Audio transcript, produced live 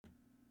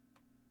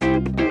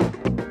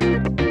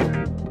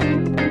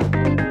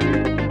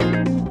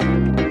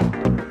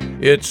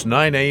It's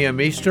 9 a.m.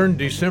 Eastern,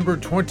 December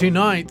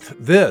 29th.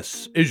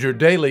 This is your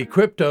daily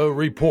crypto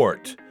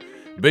report.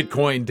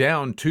 Bitcoin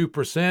down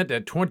 2%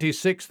 at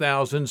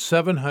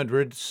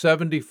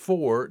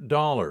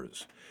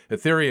 $26,774.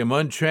 Ethereum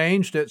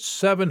unchanged at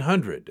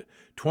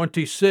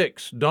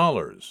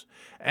 $726.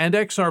 And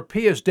XRP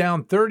is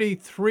down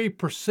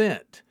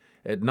 33%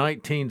 at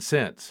 19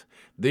 cents.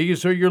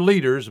 These are your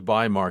leaders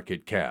by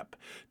market cap.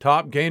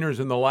 Top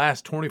gainers in the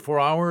last 24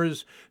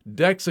 hours,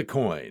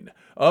 Dexacoin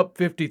up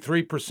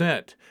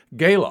 53%,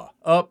 Gala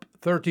up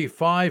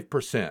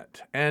 35%,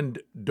 and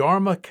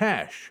Dharma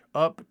Cash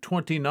up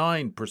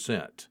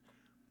 29%.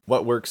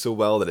 What works so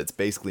well that it's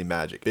basically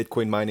magic?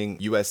 Bitcoin mining,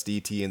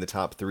 USDT in the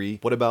top 3.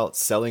 What about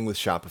selling with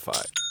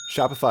Shopify?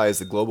 Shopify is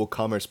the global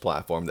commerce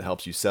platform that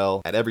helps you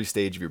sell at every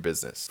stage of your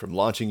business. From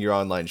launching your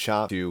online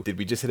shop to, did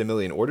we just hit 1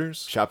 million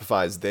orders?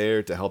 Shopify is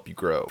there to help you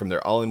grow. From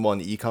their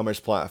all-in-one e-commerce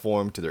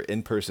platform to their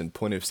in-person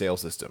point-of-sale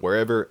system.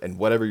 Wherever and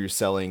whatever you're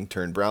selling,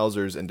 turn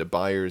browsers into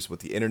buyers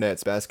with the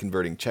internet's best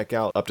converting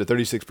checkout, up to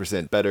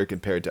 36% better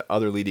compared to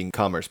other leading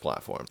commerce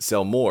platforms.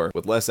 Sell more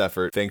with less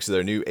effort thanks to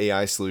their new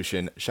AI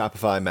solution,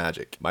 Shopify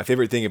Magic. My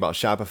favorite thing about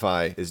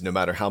Shopify is no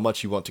matter how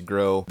much you want to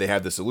grow, they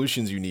have the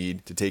solutions you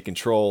need to take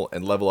control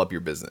and level up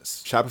your business.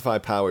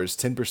 Shopify powers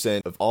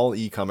 10% of all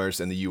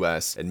e-commerce in the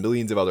US and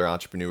millions of other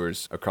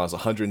entrepreneurs across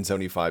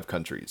 175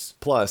 countries.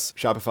 Plus,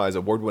 Shopify's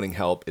award-winning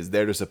help is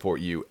there to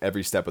support you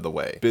every step of the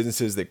way.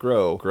 Businesses that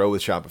grow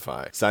with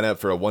Shopify. Sign up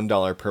for a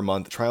 $1 per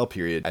month trial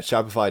period at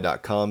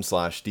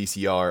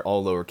shopify.com/DCR,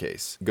 all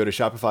lowercase. Go to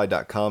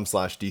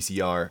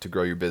shopify.com/DCR to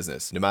grow your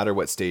business, no matter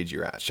what stage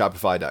you're at.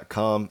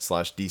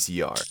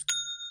 Shopify.com/DCR.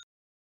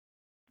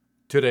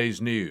 Today's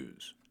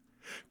news.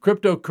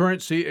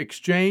 Cryptocurrency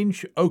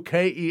exchange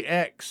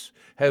OKEX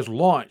has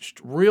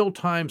launched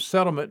real-time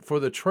settlement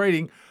for the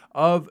trading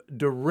of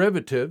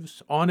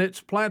derivatives on its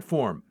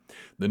platform.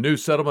 The new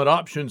settlement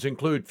options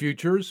include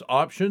futures,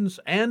 options,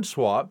 and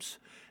swaps,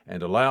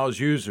 and allows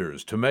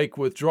users to make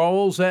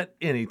withdrawals at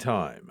any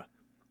time.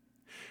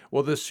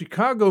 Well, the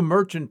Chicago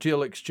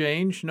Mercantile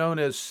Exchange, known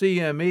as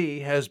CME,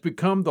 has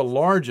become the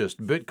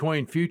largest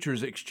Bitcoin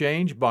futures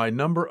exchange by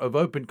number of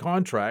open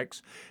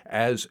contracts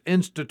as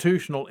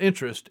institutional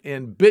interest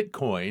in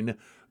Bitcoin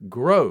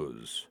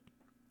grows.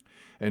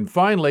 And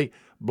finally,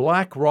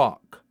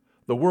 BlackRock,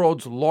 the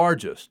world's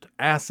largest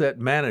asset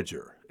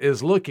manager,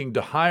 is looking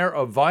to hire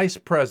a vice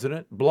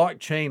president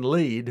blockchain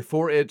lead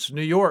for its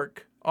New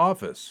York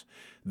office.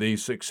 The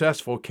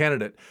successful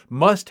candidate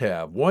must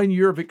have 1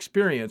 year of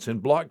experience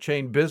in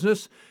blockchain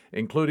business,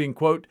 including,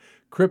 quote,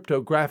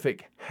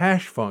 cryptographic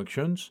hash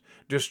functions,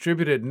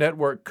 distributed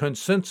network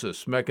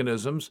consensus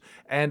mechanisms,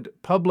 and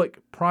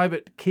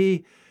public-private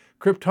key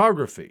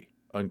cryptography,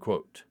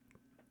 unquote.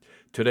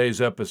 Today's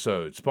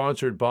episode,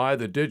 sponsored by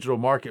the digital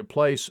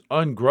marketplace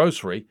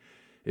Ungrocery.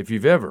 If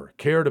you've ever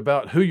cared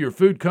about who your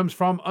food comes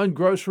from,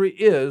 Ungrocery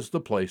is the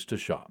place to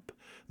shop.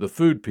 The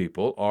food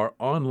people are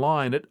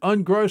online at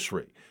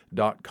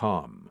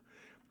ungrocery.com.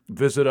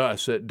 Visit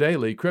us at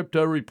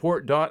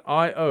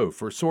dailycryptoreport.io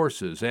for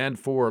sources and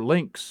for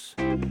links.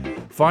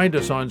 Find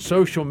us on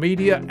social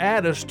media,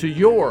 add us to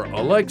your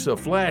Alexa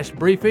Flash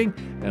Briefing,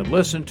 and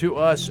listen to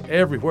us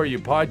everywhere you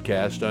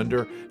podcast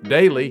under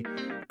Daily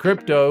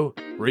Crypto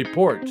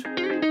Report.